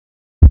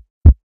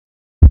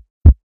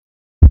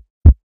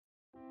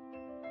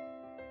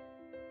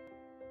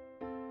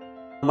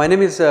My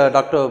name is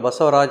Dr.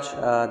 Basavaraj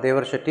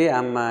Devarashetty. I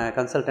am a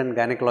consultant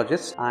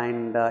gynecologist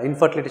and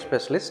infertility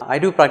specialist. I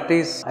do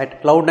practice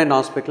at Cloudnine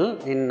Hospital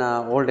in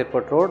Old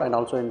Airport Road and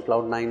also in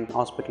Cloudnine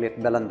Hospital at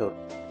Bellandur.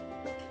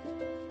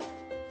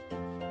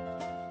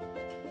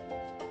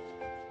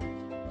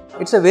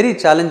 It's a very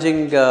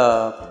challenging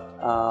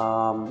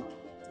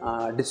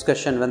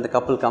discussion when the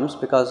couple comes,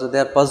 because they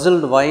are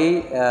puzzled why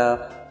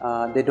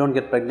they don't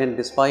get pregnant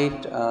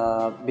despite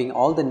being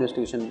all the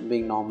investigation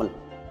being normal.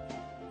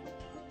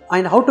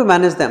 And how to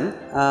manage them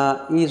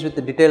is with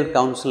the detailed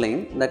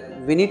counselling,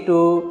 that we need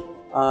to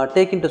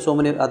take into so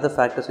many other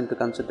factors into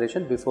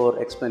consideration before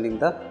explaining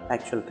the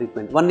actual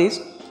treatment. One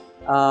is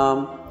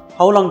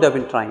how long they have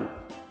been trying,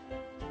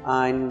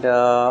 and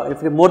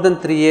if more than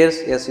 3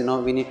 years, yes,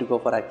 we need to go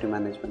for active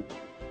management.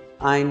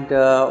 And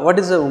what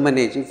is the woman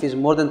age? If it's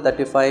more than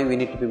 35, we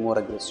need to be more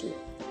aggressive.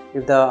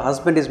 If the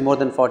husband is more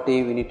than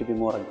 40, we need to be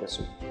more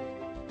aggressive.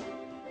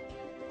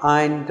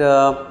 And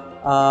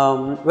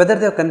whether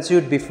they have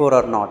conceived before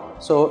or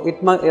not. So it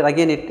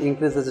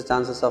increases the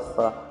chances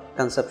of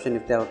conception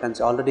if they have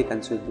already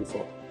conceived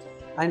before,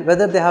 and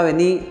whether they have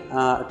any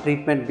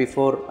treatment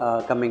before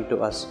coming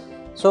to us.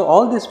 So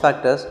all these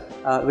factors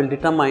will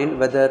determine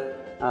whether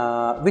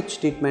which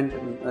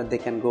treatment they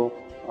can go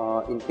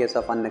in case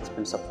of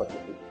unexplained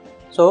subfertility.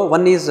 So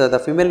one is the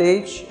female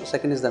age,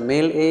 second is the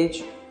male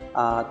age,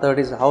 third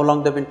is how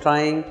long they have been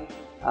trying,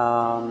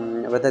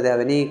 whether they have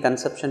any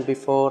conception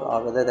before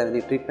or whether they have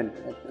any treatment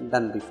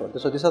done before.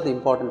 So these are the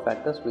important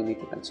factors we need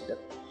to consider.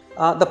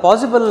 The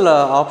possible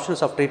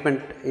options of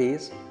treatment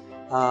is,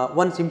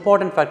 one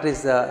important factor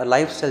is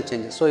lifestyle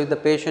changes. So if the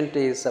patient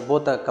is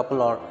both a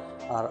couple are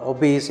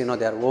obese, they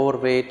are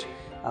overweight,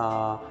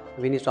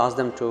 we need to ask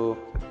them to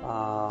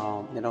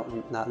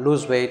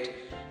lose weight.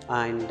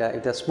 And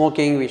if they are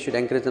smoking, we should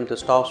encourage them to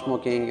stop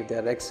smoking. If they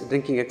are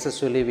drinking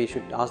excessively, we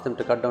should ask them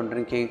to cut down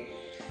drinking.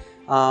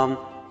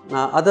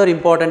 Other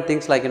important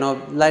things like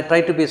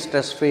try to be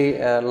stress-free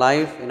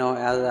life,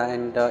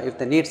 and if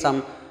they need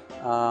some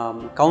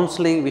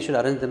counselling, we should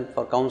arrange them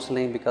for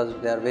counselling, because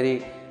they are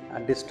very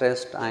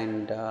distressed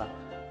and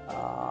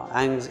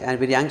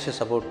very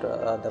anxious about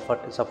the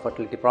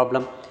subfertility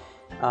problem.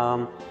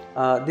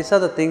 These are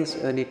the things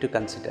we need to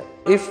consider.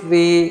 If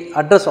we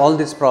address all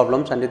these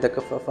problems and if the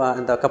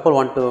couple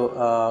want to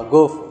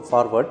go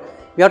forward,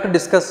 we have to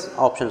discuss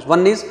options.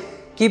 One is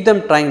keep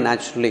them trying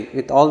naturally.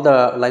 With all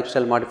the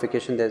lifestyle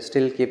modification, they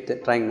still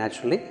keep trying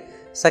naturally.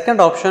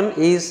 Second option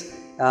is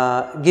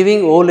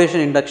giving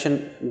ovulation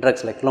induction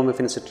drugs like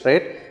Clomiphene,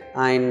 Citrate,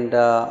 and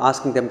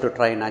asking them to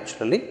try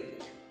naturally.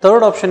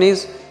 Third option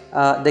is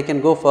they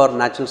can go for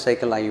natural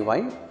cycle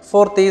IUI.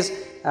 Fourth is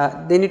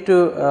they need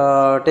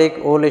to take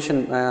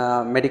ovulation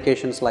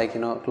medications like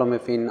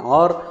Clomiphene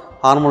or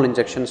hormonal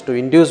injections to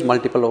induce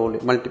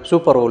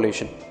super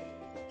ovulation,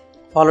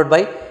 followed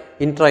by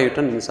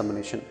intrauterine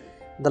insemination.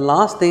 The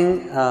last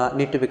thing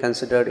need to be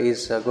considered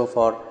is go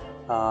for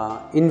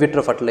in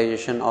vitro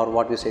fertilization, or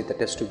what we say the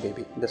test tube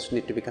baby. This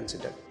need to be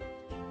considered.